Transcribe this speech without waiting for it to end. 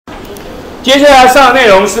接下来上的内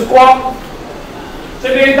容是光，这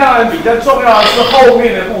边当然比较重要的是后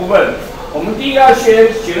面的部分。我们第一个要学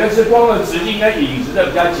的是光的直径跟影子的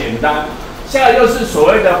比较简单，下来就是所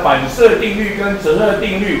谓的反射定律跟折射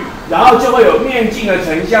定律，然后就会有面镜的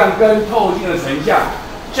成像跟透镜的成像，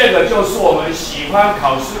这个就是我们喜欢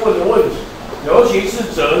考试问的问题，尤其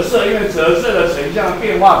是折射，因为折射的成像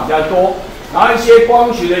变化比较多，然后一些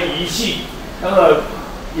光学的仪器，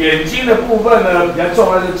眼睛的部分呢比较重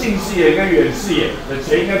要的是近视眼跟远视眼，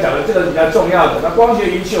前应该讲的这个是比较重要的。那光学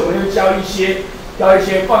仪器我们就教一些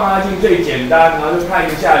放大镜最简单，然后就看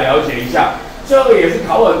一下了解一下。这个也是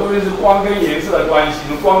考很多，就是光跟颜色的关系，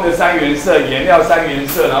光的三原色、颜料三原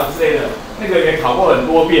色，然后之类的，那个也考过很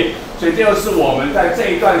多遍。所以这就是我们在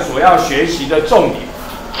这一段所要学习的重点。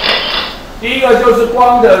第一个就是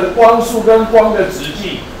光的光速跟光的直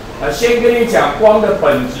径。先跟你讲光的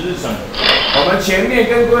本质是什么。我们前面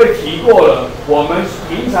跟各位提过了，我们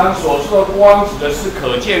平常所说的光指的是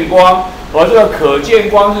可见光，而这个可见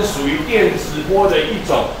光是属于电磁波的一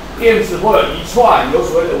种。电磁波有一串，有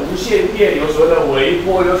所谓的无线电，有所谓的微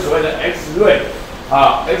波，有所谓的 X 瑞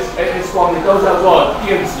，X 光都叫做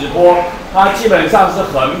电磁波。它基本上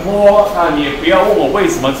是横波，那你也不要问我为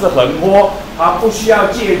什么是横波，它不需要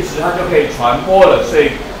介质，它就可以传播了，所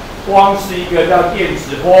以。光是一个叫电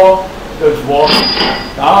磁波的波，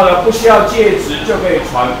然后呢不需要介质就可以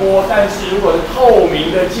传播，但是如果是透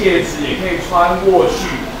明的介质也可以穿过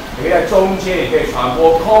去，也可以在中间也可以传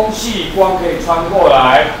播，空气光可以穿过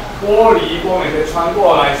来，玻璃光也可以穿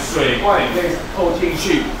过来，水光也可以透进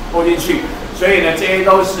去，所以呢这些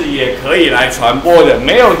都是也可以来传播的，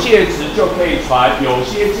没有介质就可以传，有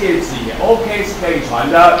些介质也 OK 是可以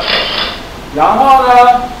传的。然后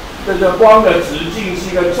呢？这个光的直径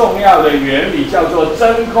是一个重要的原理，叫做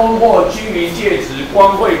真空或均匀介质，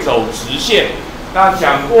光会走直线。那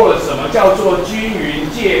讲过了，什么叫做均匀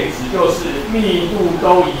介质？就是密度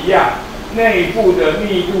都一样，内部的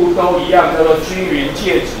密度都一样，叫做均匀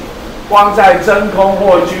介质。光在真空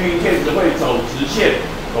或均匀介质会走直线，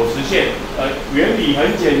原理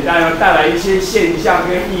很简单，带来一些现象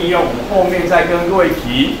跟应用，我们后面再跟各位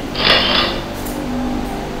提。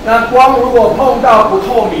那光如果碰到不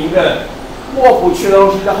透明的、过不去的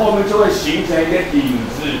东西，在后面就会形成一个影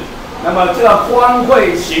子。那么这个光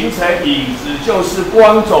会形成影子，就是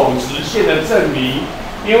光走直线的证明。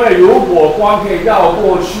因为如果光可以绕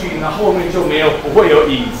过去，那后面就不会有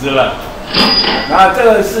影子了。那这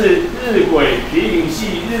个是日晷、皮影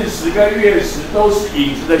戏、日食跟月食都是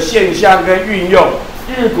影子的现象跟运用。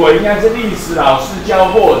日晷应该是历史老师教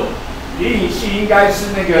过的。皮影戏应该是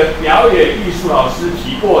那个表演艺术老师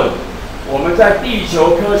提过的。我们在地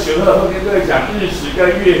球科学课会跟各位讲日食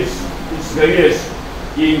跟月食，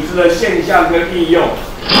影子的现象跟应用。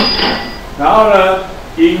然后呢，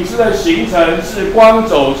影子的形成是光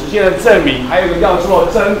走直线的证明，还有一个叫做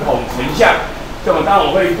针孔成像。这么当然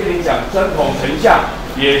我会跟你讲，针孔成像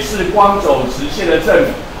也是光走直线的证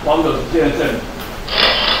明，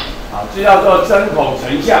好，这叫做针孔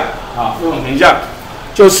成像，针孔成像。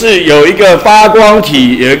就是有一个发光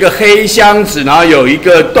体，有一个黑箱子，然后有一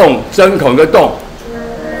个洞，针孔一个洞。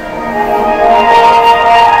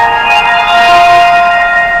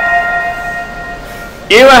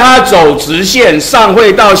因为它走直线，上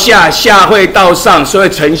会到下，下会到上，所以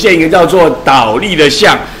呈现一个叫做倒立的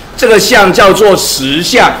像。这个像叫做实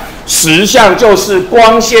像，实像就是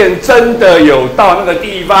光线真的有到那个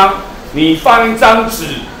地方，你放一张纸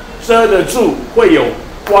遮得住，会有。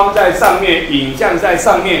光在上面，影像在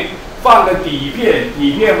上面，放个底片，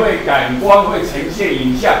底片会感光，会呈现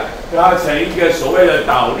影像，让它成一个所谓的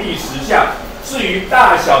倒立实像。至于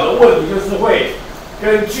大小的问题，就是会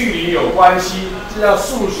跟距离有关系，这叫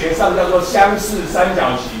数学上叫做相似三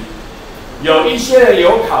角形。有一些人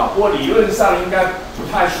有考过，理论上应该不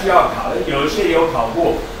太需要考，有一些有考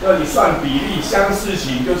过，要你算比例相似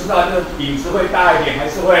型，就知道这个影子会大一点还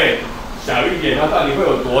是会小一点，它到底会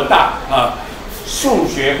有多大啊？数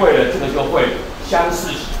学会了，这个就会相似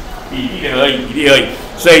型，比例而已。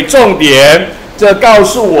所以重点，这告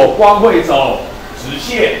诉我光会走直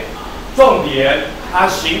线。重点，它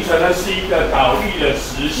形成的是一个倒立的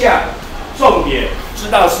实像。重点，知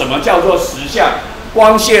道什么叫做实像？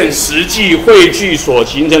光线实际汇聚所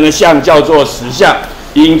形成的像叫做实像。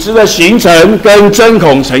影子的形成跟针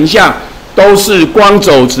孔成像都是光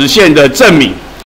走直线的证明。